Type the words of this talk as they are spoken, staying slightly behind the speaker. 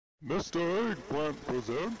Mr. Eggplant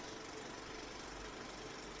presents.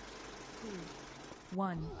 2,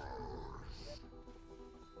 1.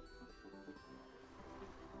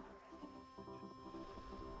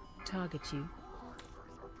 Target you.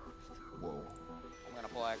 Whoa. I'm gonna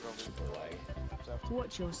pull aggro. Super lag.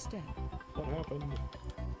 Watch your step. What happened?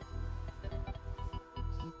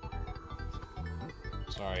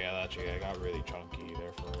 Sorry, yeah, that I got really chunky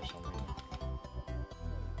there for some reason.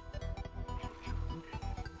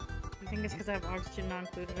 I think it's because I have oxygen not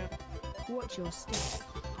included up. Watch your step.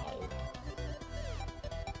 Oh.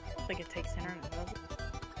 It's like it takes internet, does it?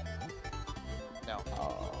 No.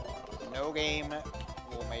 No game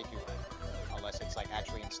will make you unless it's like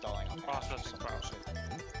actually installing a patch or some bullshit.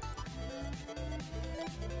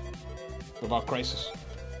 What about Crisis?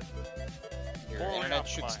 Your internet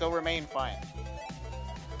should still remain fine.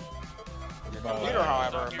 Your But, computer,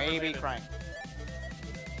 however, may be crying.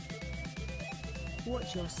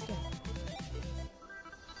 Watch your step.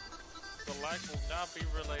 The lag will not be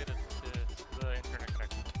related to the internet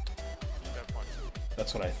connection. Good point.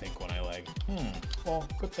 That's what I think when I lag. Well,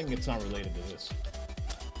 good thing it's not related to this.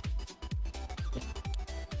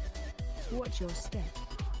 Watch your step.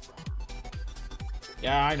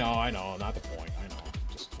 Yeah, I know, not the point, I know.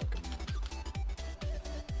 Just fucking...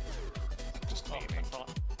 Just Oh, naming.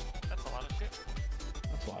 that's a lot of shit.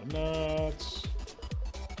 That's a lot of nuts.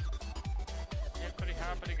 You're pretty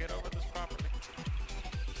happy to get over this properly.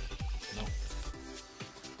 No.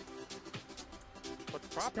 But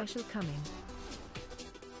proper. Special coming.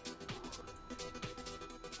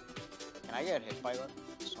 Can I get hit by that?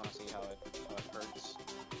 Just want to see how it hurts.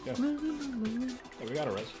 Yeah. Yeah, we got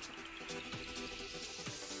a res.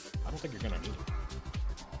 I don't think you're gonna need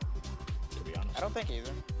it. To be honest. I don't think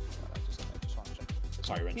either. But I just want to check.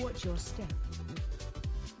 Sorry, Renji. Watch your step.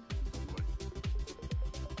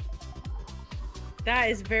 That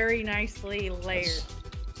is very nicely layered.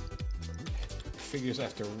 Figures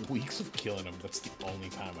after weeks of killing him, that's the only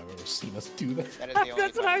time I've ever seen us do that. That is the only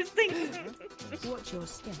That's what I was thinking. Watch your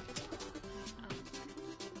step.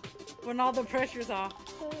 When all the pressure's off.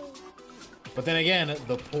 But then again,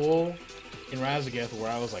 the pull in Razageth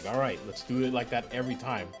where I was like, alright, let's do it like that every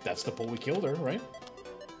time. That's the pull we killed her, right?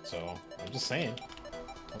 So, I'm just saying.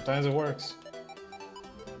 Sometimes it works.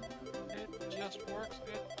 It just works.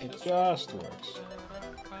 It just works.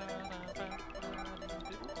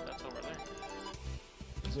 That's over there.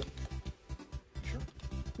 Is it? Sure.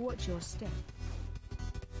 Watch your step.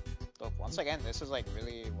 Look, once again, this is like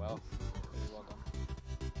really well done.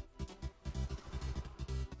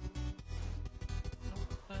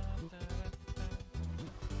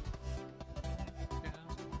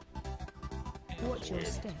 Watch your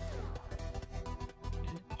step.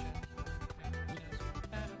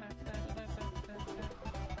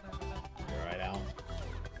 You alright, Alan?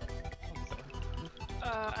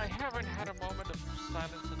 I haven't had a moment of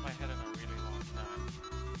silence in my head in a really long time.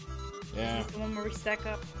 Yeah. The one where we stack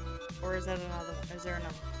up? Or is that another one? Is there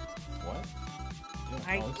another? What? Yeah,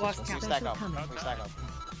 I it's lost just- We count. stack up. coming. We stack up. I'm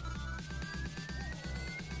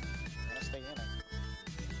gonna stay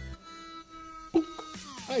in it.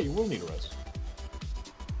 Hey, you will need a res.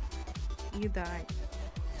 You died.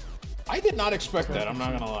 I did not expect that, I'm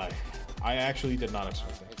not gonna lie. I actually did not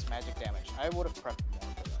expect that. It's magic damage. I would have prepped more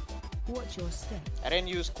for that. Watch your step. I didn't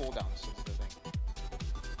use cooldowns, is the thing.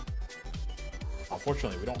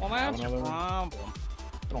 Unfortunately, we don't Well, have that's another. your problem.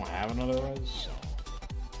 We don't have another res, so.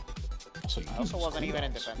 Also, you I also use wasn't even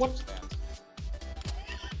in cooldowns. defensive What? stance.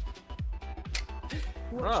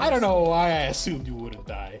 I don't know why I assumed you wouldn't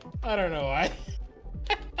die. I don't know why.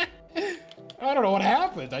 I don't know what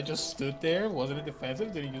happened. I just stood there, wasn't in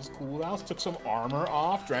defensive, didn't use cooldowns, took some armor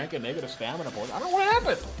off, drank a negative stamina point. I don't know what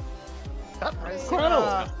happened. That's incredible.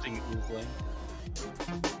 Disgusting oozling.